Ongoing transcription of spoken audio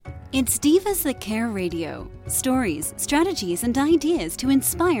It's Divas That Care Radio. Stories, strategies, and ideas to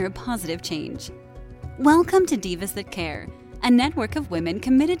inspire positive change. Welcome to Divas That Care, a network of women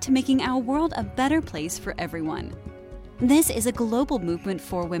committed to making our world a better place for everyone. This is a global movement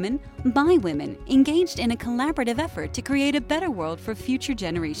for women, by women, engaged in a collaborative effort to create a better world for future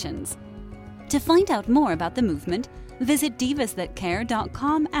generations. To find out more about the movement, visit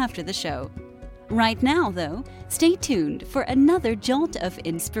divasthatcare.com after the show. Right now, though, stay tuned for another jolt of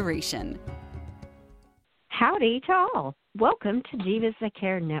inspiration. Howdy to all. Welcome to Divas That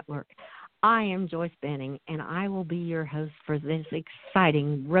Care Network. I am Joyce Benning, and I will be your host for this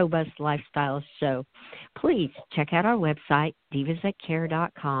exciting, robust lifestyle show. Please check out our website,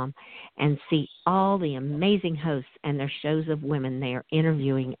 divasthatcare.com, and see all the amazing hosts and their shows of women they are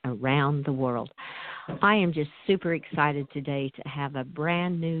interviewing around the world. I am just super excited today to have a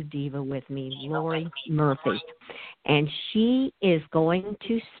brand new diva with me, Lori Murphy, and she is going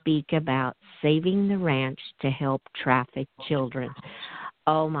to speak about saving the ranch to help trafficked children.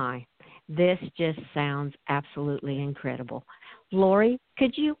 Oh my. This just sounds absolutely incredible. Lori,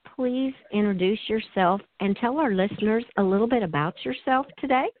 could you please introduce yourself and tell our listeners a little bit about yourself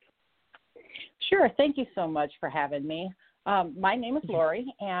today? Sure. Thank you so much for having me. My name is Lori,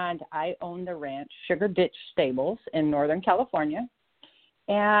 and I own the ranch Sugar Ditch Stables in Northern California.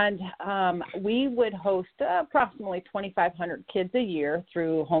 And we would host approximately 2,500 kids a year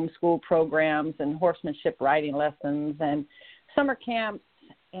through homeschool programs and horsemanship riding lessons and summer camps.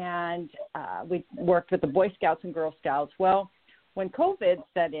 And we worked with the Boy Scouts and Girl Scouts. Well, when COVID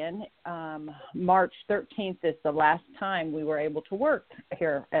set in, March 13th is the last time we were able to work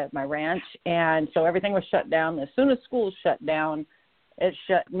here at my ranch. And so everything was shut down. As soon as schools shut down, it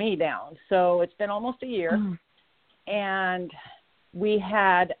shut me down. So it's been almost a year. And we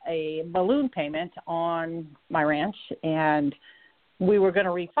had a balloon payment on my ranch, and we were going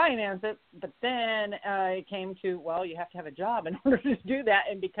to refinance it, but then it came to, well, you have to have a job in order to do that.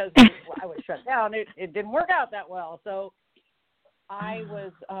 And because I was shut down, it didn't work out that well. So I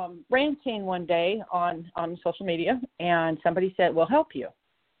was ranting one day on social media, and somebody said, we'll help you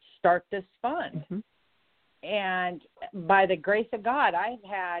start this fund. Mm-hmm. And by the grace of God, I've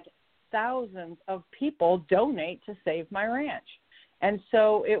had thousands of people donate to save my ranch. And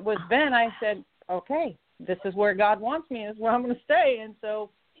so it was then I said, okay, this is where God wants me, is where I'm going to stay. And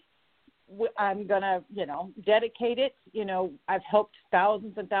so I'm going to, dedicate it. I've helped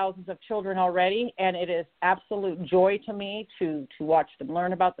thousands and thousands of children already, and it is absolute joy to me to watch them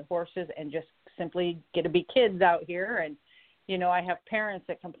learn about the horses and just simply get to be kids out here. And, I have parents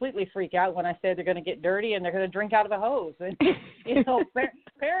that completely freak out when I say they're going to get dirty and they're going to drink out of a hose. And,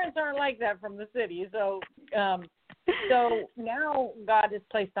 parents aren't like that from the city. So now God has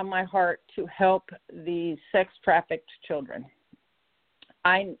placed on my heart to help the sex-trafficked children.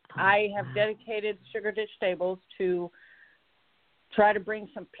 I have dedicated Sugar Ditch Stables to try to bring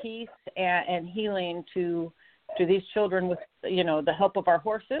some peace and healing to these children with, the help of our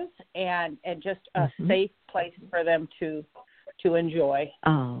horses and just a safe place for them to enjoy.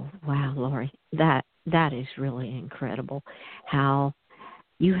 Oh, wow, Lori. That is really incredible how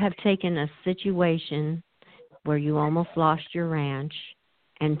you have taken a situation where you almost lost your ranch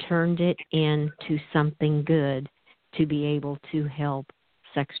and turned it into something good to be able to help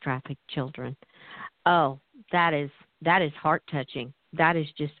sex-trafficked children. Oh, that is heart-touching. That is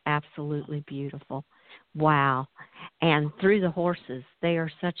just absolutely beautiful. Wow. And through the horses, they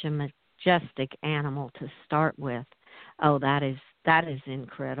are such a majestic animal to start with. Oh, that is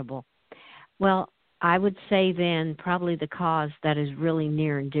incredible. Well, I would say then probably the cause that is really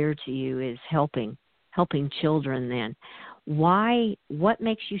near and dear to you is helping children then. Why? What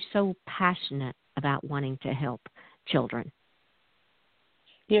makes you so passionate about wanting to help children?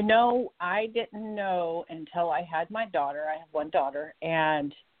 I didn't know until I had my daughter. I have one daughter,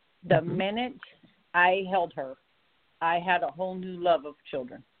 and the minute I held her, I had a whole new love of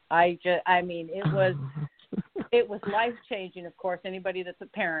children. It was life-changing, of course. Anybody that's a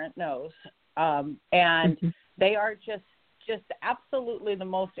parent knows. And they are just absolutely the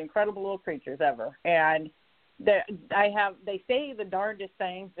most incredible little creatures ever. And they say the darndest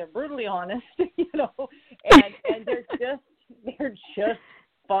things. They're brutally honest, and they're just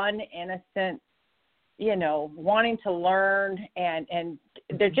fun, innocent, wanting to learn, and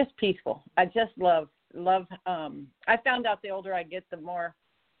they're just peaceful. I just love. I found out the older I get, the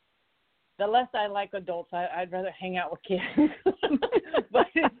less I like adults. I'd rather hang out with kids. But,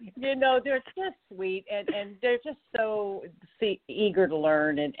 they're just sweet, and they're just so eager to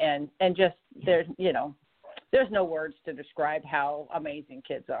learn, and just, there's no words to describe how amazing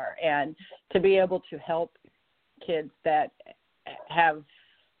kids are. And to be able to help kids that have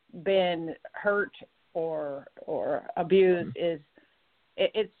been hurt or abused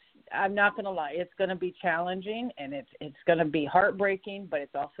it's I'm not going to lie, it's going to be challenging, and it's going to be heartbreaking, but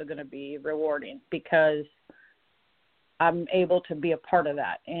it's also going to be rewarding because I'm able to be a part of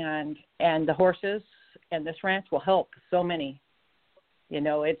that, and the horses and this ranch will help so many. You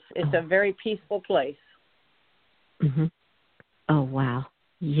know, it's a very peaceful place. Mm-hmm. Oh, wow.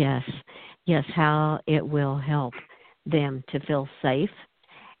 Yes, how it will help them to feel safe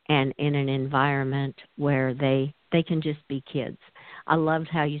and in an environment where they can just be kids. I loved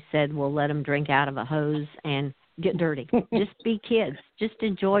how you said, we'll let them drink out of a hose and get dirty. Just be kids. Just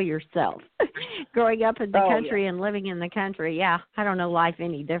enjoy yourself. Growing up in the country and living in the country, yeah, I don't know life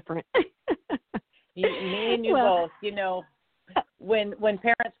any different. Me and you both, you know. When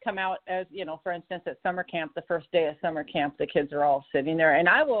parents come out, as you know, for instance, at summer camp, the first day of summer camp, the kids are all sitting there, and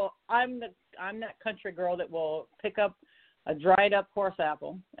I'm that country girl that will pick up a dried up horse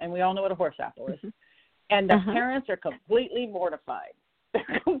apple, and we all know what a horse apple is, and the parents are completely mortified.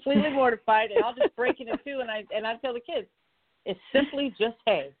 They're completely mortified, and I'll just break it in two, and I tell the kids, it's simply just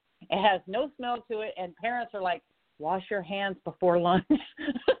hay. It has no smell to it, and parents are like, wash your hands before lunch,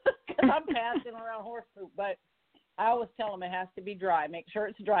 because I'm passing around horse poop, but I always tell them it has to be dry. Make sure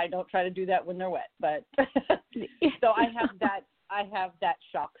it's dry. Don't try to do that when they're wet. But so I have that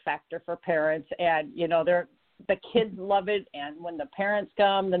shock factor for parents, and you know, the kids love it. And when the parents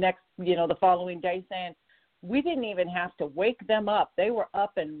come the following day saying, we didn't even have to wake them up. They were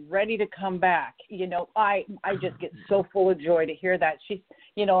up and ready to come back. You know, I just get so full of joy to hear that.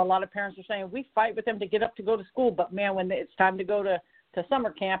 A lot of parents are saying we fight with them to get up to go to school, but man, when it's time to go to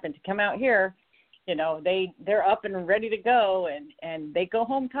summer camp and to come out here, you know, they're up and ready to go, and they go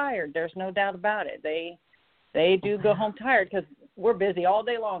home tired. There's no doubt about it. They do go home tired because we're busy all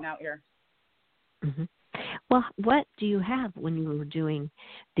day long out here. Mm-hmm. Well, what do you have when you were doing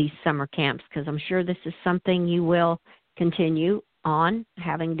these summer camps? Because I'm sure this is something you will continue on,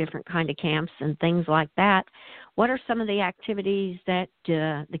 having different kind of camps and things like that. What are some of the activities that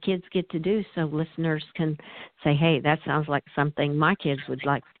the kids get to do so listeners can say, hey, that sounds like something my kids would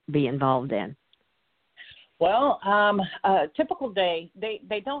like to be involved in? Well, a typical day,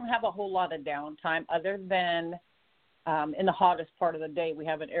 they don't have a whole lot of downtime other than in the hottest part of the day, we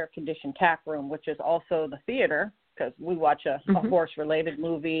have an air-conditioned tack room, which is also the theater, because we watch a horse-related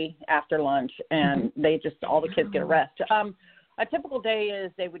movie after lunch, and all the kids get a rest. A typical day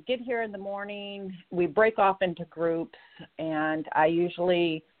is they would get here in the morning, we break off into groups, and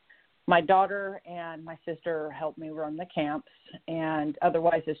my daughter and my sister help me run the camps, and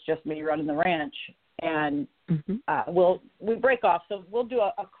otherwise it's just me running the ranch. And we break off. So we'll do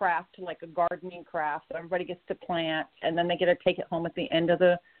a craft, like a gardening craft. So everybody gets to plant, and then they get to take it home at the end of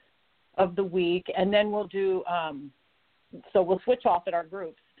the week. And then we'll do so we'll switch off at our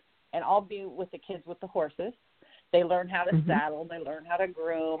groups, and I'll be with the kids with the horses. They learn how to saddle. They learn how to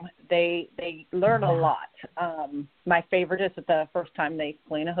groom. They learn a lot. My favorite is the first time they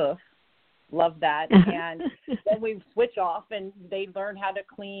clean a hoof. Love that. And then we switch off, and they learn how to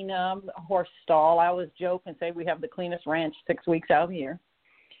clean a horse stall. I always joke and say we have the cleanest ranch 6 weeks out of the year.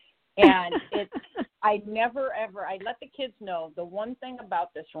 And I let the kids know the one thing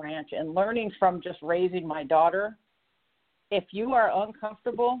about this ranch, and learning from just raising my daughter, if you are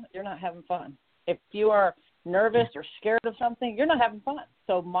uncomfortable, you're not having fun. If you are nervous or scared of something, you're not having fun.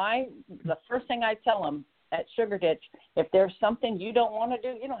 So the first thing I tell them at Sugar Ditch, if there's something you don't want to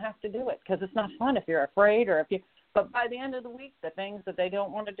do, you don't have to do it, because it's not fun if you're afraid but by the end of the week, the things that they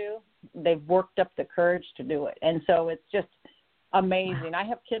don't want to do, they've worked up the courage to do it. And so it's just amazing. I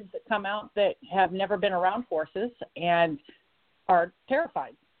have kids that come out that have never been around horses and are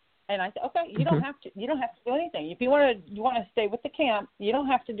terrified. And I say, okay, you don't have to do anything. If you want to stay with the camp, you don't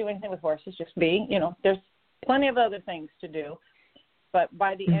have to do anything with horses. Just be, there's plenty of other things to do. But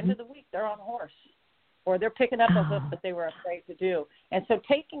by the end of the week, they're on a horse, or they're picking up a hoof that they were afraid to do. And so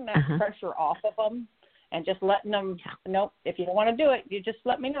taking that pressure off of them and just letting them know, if you don't want to do it, you just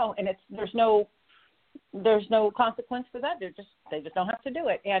let me know. And there's no consequence for that. They just don't have to do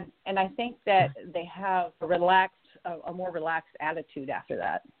it. And I think that they have a more relaxed attitude after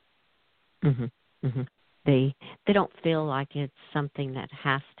that. They don't feel like it's something that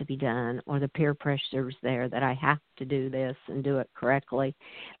has to be done, or the peer pressure's there that I have to do this and do it correctly.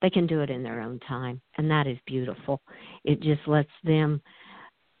 They can do it in their own time, and that is beautiful. It just lets them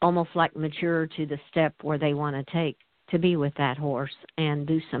almost like mature to the step where they want to take to be with that horse and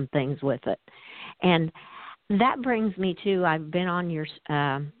do some things with it. And that brings me to, I've been on your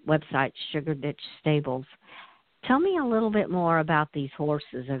website, Sugar Ditch Stables. Tell me a little bit more about these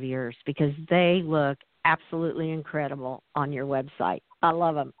horses of yours, because they look absolutely incredible on your website. I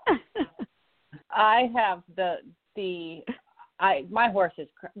love them. I have my horses,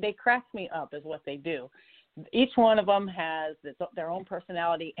 they crack me up is what they do. Each one of them has their own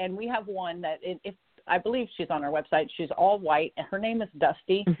personality, and we have one that, if I believe she's on our website, she's all white, and her name is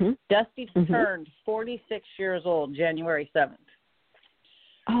Dusty. Mm-hmm. Dusty Mm-hmm. turned 46 years old January 7th.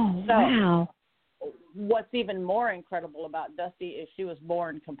 Oh, So, wow. what's even more incredible about Dusty is she was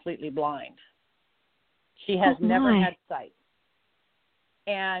born completely blind. She has never had sight.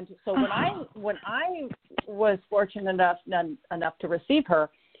 And so when I was fortunate enough to receive her,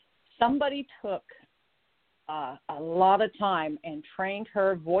 somebody took a lot of time and trained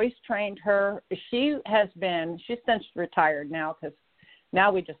her, voice trained her. She's since retired now, because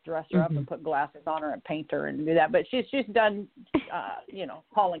now we just dress her up and put glasses on her and paint her and do that. But she's done,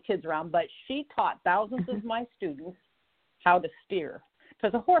 hauling kids around. But she taught thousands of my students how to steer.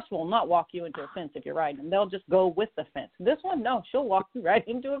 Because a horse will not walk you into a fence if you're riding them. They'll just go with the fence. This one, no, she'll walk you right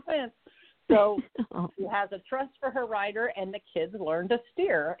into a fence. So she has a trust for her rider, and the kids learn to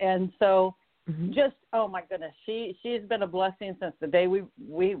steer. And so just, oh, my goodness, she's been a blessing since the day we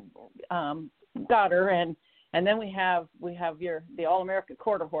got her. And then we have the All-American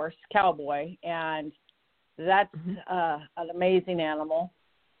Quarter Horse, Cowboy, and that's an amazing animal.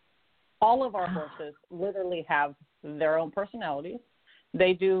 All of our horses literally have their own personalities.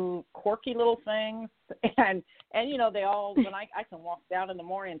 They do quirky little things, and they all, when I can walk down in the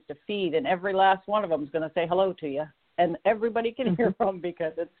mornings to feed, and every last one of them is going to say hello to you, and everybody can hear them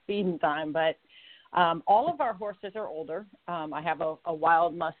because it's feeding time. But all of our horses are older. I have a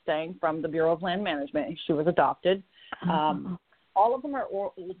wild Mustang from the Bureau of Land Management. She was adopted. All of them are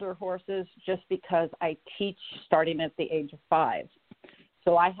older horses just because I teach starting at the age of 5.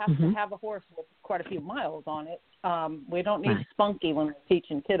 So I have to have a horse with quite a few miles on it. We don't need spunky when we're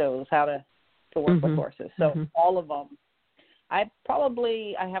teaching kiddos how to work with horses. So all of them. I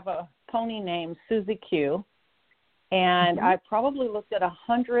have a pony named Susie Q, and I probably looked at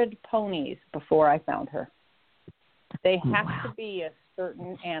 100 ponies before I found her. They have to be a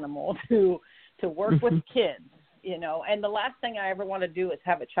certain animal to work with kids, And the last thing I ever want to do is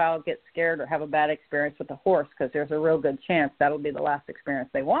have a child get scared or have a bad experience with a horse, because there's a real good chance that'll be the last experience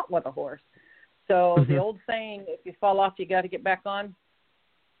they want with a horse. So the old saying, if you fall off, you got to get back on,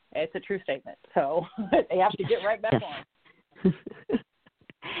 it's a true statement. So they have to get right back on.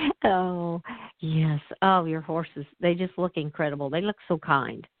 Oh, yes. Oh, your horses, they just look incredible. They look so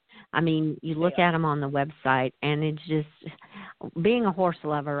kind. I mean, you look at them on the website, and it's just, being a horse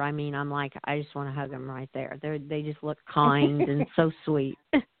lover, I mean, I'm like, I just want to hug them right there. They just look kind and so sweet.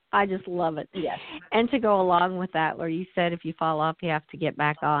 I just love it. Yes. And to go along with that, where you said if you fall off, you have to get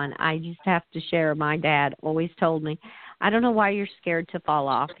back on, I just have to share, my dad always told me, I don't know why you're scared to fall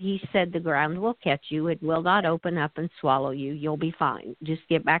off. He said the ground will catch you. It will not open up and swallow you. You'll be fine. Just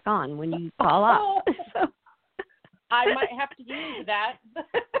get back on when you fall off. So. I might have to use that.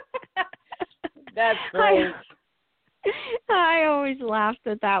 That's great. I always laughed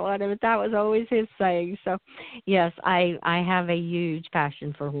at that one, but that was always his saying. So, yes, I have a huge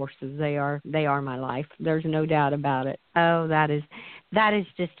passion for horses. They are my life. There's no doubt about it. Oh, that is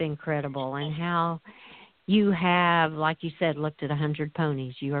just incredible. And how you have, like you said, looked at 100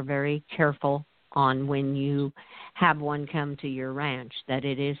 ponies. You are very careful on when you have one come to your ranch that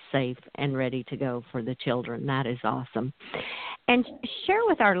it is safe and ready to go for the children. That is awesome. And share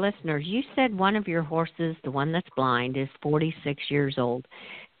with our listeners, you said one of your horses, the one that's blind, is 46 years old.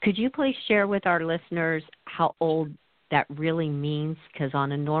 Could you please share with our listeners how old that really means? Because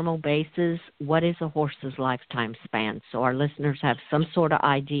on a normal basis, what is a horse's lifetime span? So our listeners have some sort of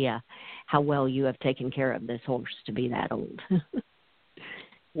idea how well you have taken care of this horse to be that old.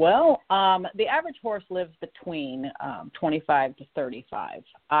 Well, the average horse lives between 25 to 35.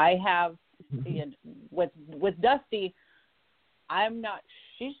 I have, with Dusty,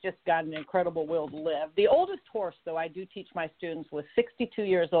 she's just got an incredible will to live. The oldest horse, though, I do teach my students, was 62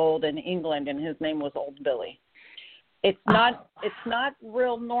 years old in England, and his name was Old Billy. It's not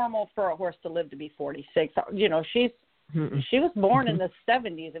real normal for a horse to live to be 46. She was born in the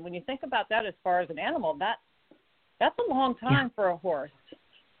 70s, and when you think about that as far as an animal, that's a long time for a horse.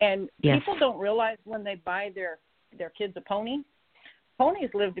 And people don't realize when they buy their kids a pony,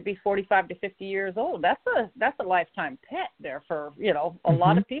 ponies live to be 45 to 50 years old. That's a lifetime pet there for, a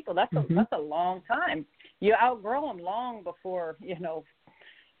lot of people. That's a long time. You outgrow them long before,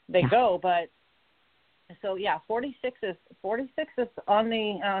 they go. But so 46 is on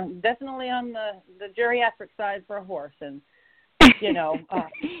the definitely on the geriatric side for a horse, and and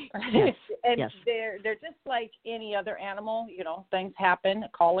they're just like any other animal. Things happen.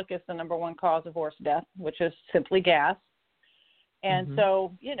 Colic is the number one cause of horse death, which is simply gas. And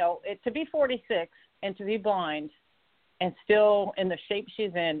so, to be 46 and to be blind and still in the shape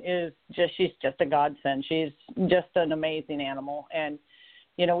she's in she's just a godsend. She's just an amazing animal. And,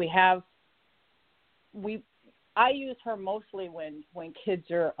 I use her mostly when kids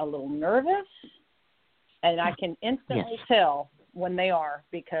are a little nervous, and I can instantly tell when they are,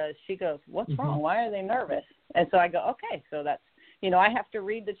 because she goes, "What's wrong? Why are they nervous?" And so I go, "Okay, so that's, I have to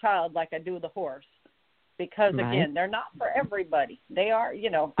read the child like I do the horse, because again, they're not for everybody. They are,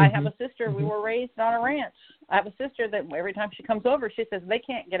 I have a sister, we were raised on a ranch. I have a sister that every time she comes over, she says, they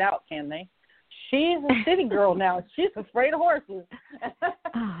can't get out, can they? She's a city girl now. She's afraid of horses."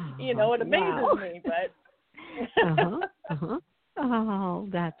 It amazes me, but. Oh,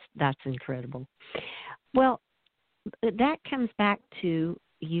 that's incredible. Well, that comes back to,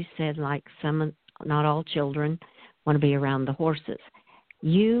 you said, like not all children want to be around the horses.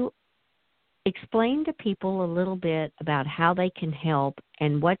 You explain to people a little bit about how they can help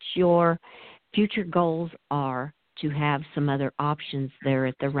and what your future goals are to have some other options there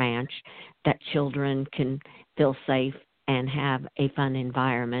at the ranch that children can feel safe and have a fun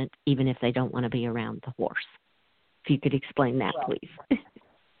environment, even if they don't want to be around the horse. If you could explain that, please.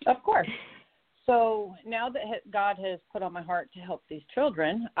 Of course. So now that God has put on my heart to help these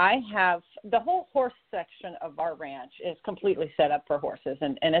children, I have the whole horse section of our ranch is completely set up for horses,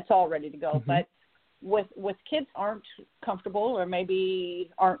 and it's all ready to go. But with kids aren't comfortable or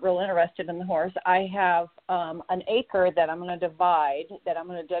maybe aren't real interested in the horse, I have an acre that I'm going to divide, that I'm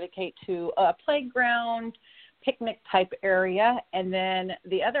going to dedicate to a playground, picnic type area, and then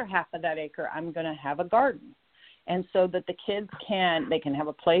the other half of that acre I'm going to have a garden. And so that the kids can have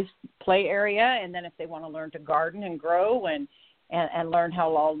a play area, and then if they want to learn to garden and grow and learn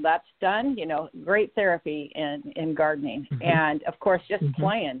how all that's done, great therapy in gardening. And of course, just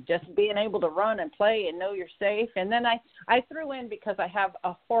playing, just being able to run and play and know you're safe. And then I threw in, because I have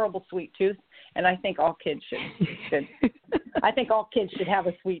a horrible sweet tooth, and I think all kids should I think all kids should have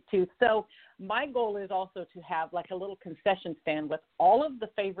a sweet tooth. So my goal is also to have like a little concession stand with all of the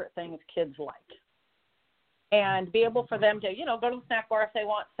favorite things kids like. And be able for them to, go to the snack bar if they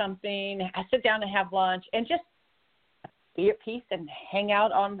want something, sit down and have lunch, and just be at peace and hang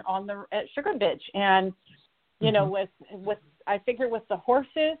out at Sugar Ditch. And, with I figure with the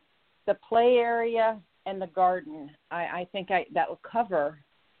horses, the play area, and the garden, I think that will cover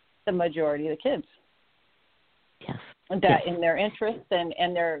the majority of the kids. Yes. In their interests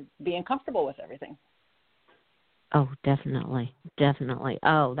and they're being comfortable with everything. Oh, definitely. Definitely.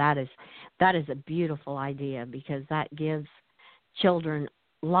 Oh, that is a beautiful idea, because that gives children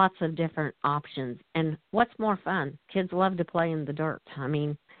lots of different options. And what's more fun? Kids love to play in the dirt. I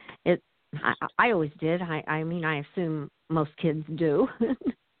mean, I always did. I assume most kids do.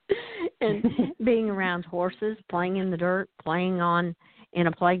 And being around horses, playing in the dirt, playing in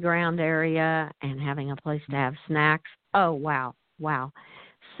a playground area, and having a place to have snacks. Oh, wow.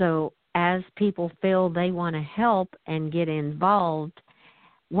 So as people feel they want to help and get involved,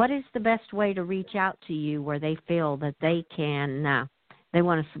 what is the best way to reach out to you where they feel that they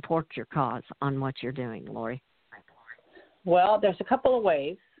want to support your cause on what you're doing, Lori? Well, there's a couple of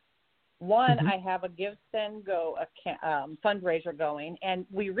ways. One, I have a Give, Send, Go fundraiser going, and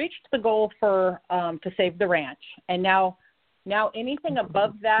we reached the goal for to save the ranch. And now anything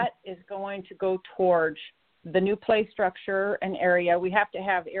above that is going to go towards the new play structure and area. We have to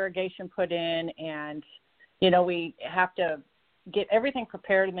have irrigation put in, and, we have to get everything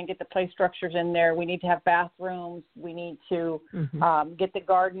prepared and then get the play structures in there. We need to have bathrooms. We need to get the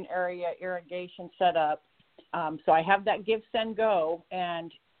garden area irrigation set up. So I have that Give, Send, Go,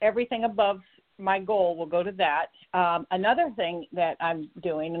 and everything above my goal will go to that. Another thing that I'm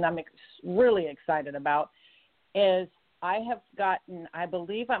doing, and I'm really excited about, is I have gotten, I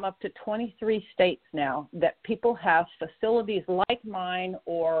believe I'm up to 23 states now that people have facilities like mine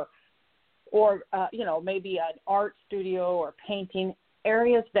or maybe an art studio or painting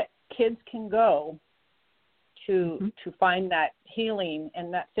areas that kids can go to find that healing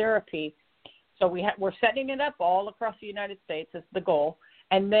and that therapy. So we're setting it up all across the United States is the goal.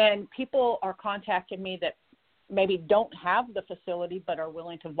 And then people are contacting me that maybe don't have the facility but are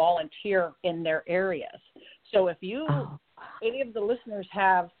willing to volunteer in their areas. So if any of the listeners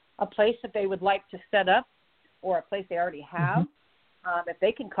have a place that they would like to set up or a place they already have, if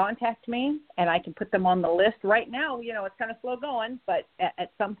they can contact me and I can put them on the list. Right now, it's kind of slow going, but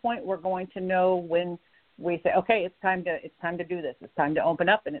at some point we're going to know when we say, okay, it's time to do this. It's time to open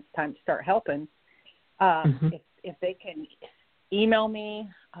up and it's time to start helping. If they can email me,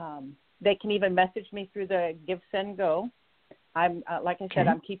 they can even message me through the Give, Send, Go. I'm like I said,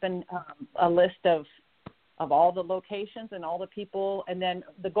 I'm keeping a list of of all the locations and all the people. And then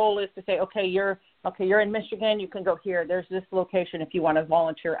the goal is to say, okay, you're in Michigan, you can go here. There's this location if you want to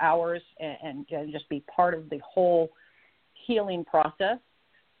volunteer hours and just be part of the whole healing process.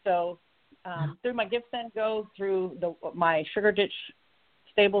 So through my Give, Send, Go, through my Sugar Ditch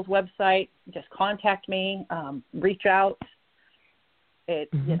Stables website, just contact me, reach out. You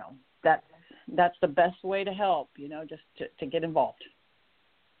know, that's the best way to help, you know, just to get involved.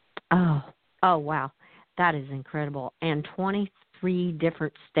 Oh, wow. That is incredible. And 23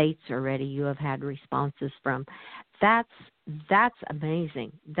 different states already you have had responses from. That's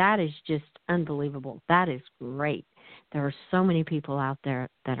amazing. That is just unbelievable. That is great. There are so many people out there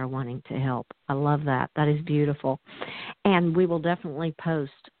that are wanting to help. I love that. That is beautiful. And we will definitely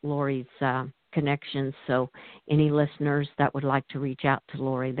post Lori's connections, so any listeners that would like to reach out to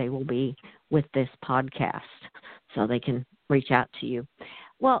Lori, they will be with this podcast, so they can reach out to you.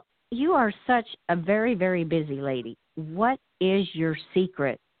 Well, you are such a very, very busy lady. What is your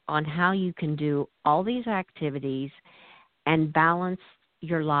secret on how you can do all these activities and balance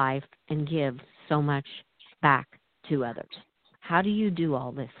your life and give so much back to others? How do you do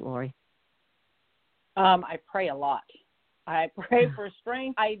all this, Lori? I pray a lot. I pray for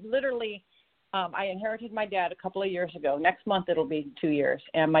strength. I literally, I inherited my dad a couple of years ago. Next month it'll be 2 years,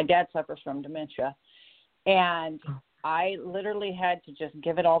 and my dad suffers from dementia. And I literally had to just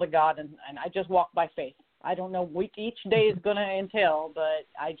give it all to God, and I just walk by faith. I don't know what each day is going to entail, but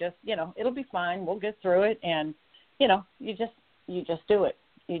I just, you know, it'll be fine. We'll get through it, and, you know, you just do it.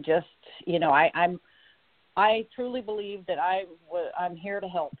 You just, you know, I truly believe that I'm here to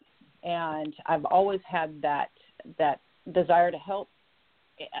help, and I've always had that desire to help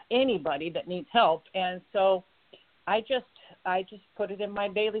anybody that needs help, and so I just put it in my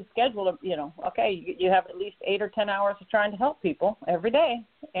daily schedule of, you know, okay, you have at least 8 or 10 hours of trying to help people every day.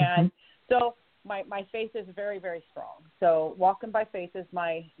 And so my faith is very, very strong. So walking by faith is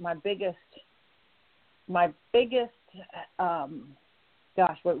my biggest,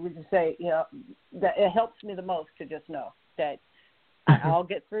 gosh, what would you say? You know, that it helps me the most to just know that I'll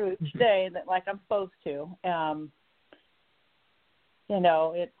get through each day that like I'm supposed to. You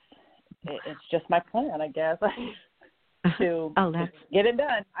know, it's just my plan, I guess. To get it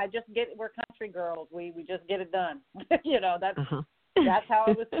done. We're country girls. We just get it done. You know, that's how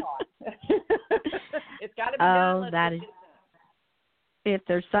I was taught. It's got to be done. That is. If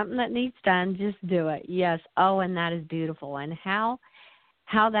there's something that needs done, just do it. Yes. Oh, and that is beautiful. And how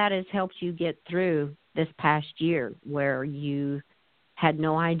that has helped you get through this past year, where you had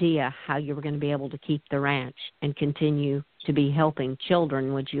no idea how you were going to be able to keep the ranch and continue to be helping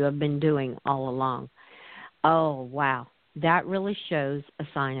children, which you have been doing all along. Oh, wow. That really shows a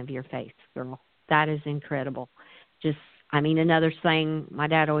sign of your faith, girl. That is incredible. Another thing my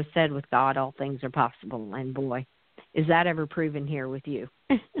dad always said, with God, all things are possible. And boy, is that ever proven here with you.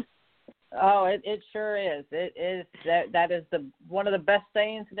 Oh, it sure is. It is. That is one of the best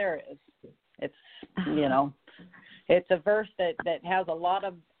sayings there is. It's, you know, it's a verse that has a lot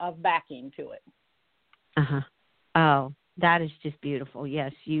of backing to it. Oh, that is just beautiful.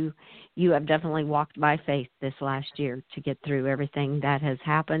 Yes, you have definitely walked by faith this last year to get through everything that has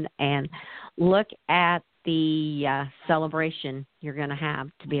happened. And look at the celebration you're going to have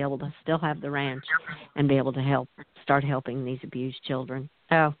to be able to still have the ranch and be able to start helping these abused children.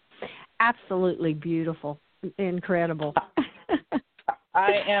 Oh, absolutely beautiful. Incredible.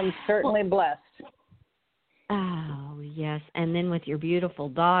 I am certainly blessed. Oh, yes. And then with your beautiful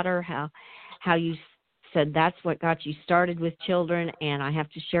daughter, how you said that's what got you started with children. And I have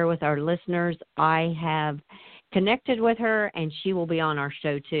to share with our listeners, I have connected with her, and she will be on our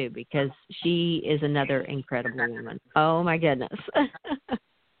show too, because she is another incredible woman. Oh, my goodness.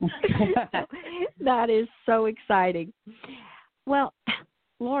 That is so exciting. Well,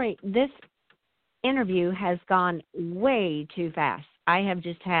 Lori, this interview has gone way too fast. I have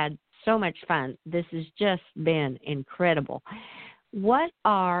just had so much fun. This has just been incredible. What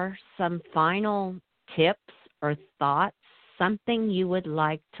are some final tips or thoughts, something you would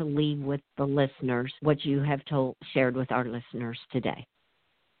like to leave with the listeners, what you have shared with our listeners today?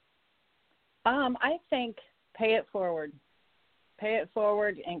 I think pay it forward. Pay it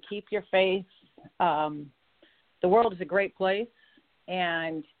forward and keep your faith. The world is a great place,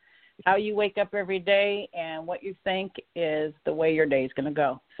 and how you wake up every day and what you think is the way your day is going to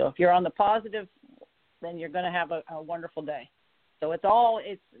go. So if you're on the positive, then you're going to have a wonderful day. So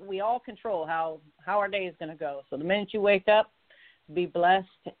we all control how our day is going to go. So the minute you wake up, be blessed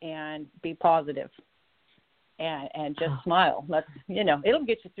and be positive, and just smile. It'll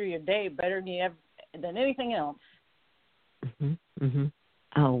get you through your day better than anything else.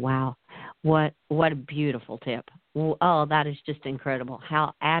 Oh, wow. What a beautiful tip. Oh, that is just incredible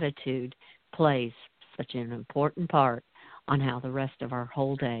how attitude plays such an important part on how the rest of our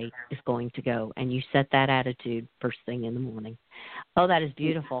whole day is going to go. And you set that attitude first thing in the morning. Oh, that is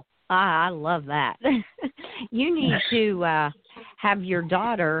beautiful. I love that. You need to have your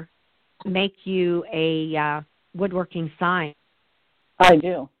daughter make you a woodworking sign. I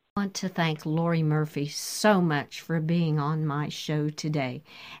do. I want to thank Lori Murphy so much for being on my show today,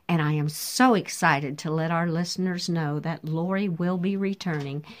 and I am so excited to let our listeners know that Lori will be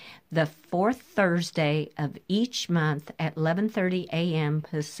returning the fourth Thursday of each month at 11:30 a.m.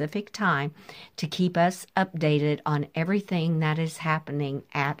 Pacific Time to keep us updated on everything that is happening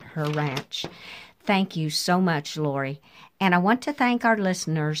at her ranch. Thank you so much, Lori. And I want to thank our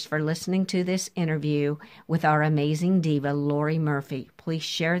listeners for listening to this interview with our amazing diva, Lori Murphy. Please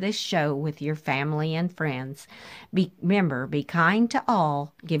share this show with your family and friends. Remember, be kind to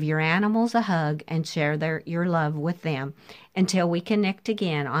all, give your animals a hug, and share your love with them. Until we connect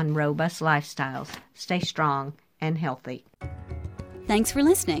again on Robust Lifestyles, stay strong and healthy. Thanks for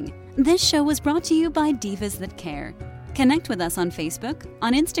listening. This show was brought to you by Divas That Care. Connect with us on Facebook,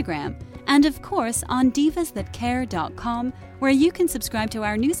 on Instagram, and of course on divasthatcare.com, where you can subscribe to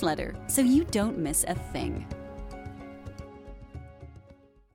our newsletter so you don't miss a thing.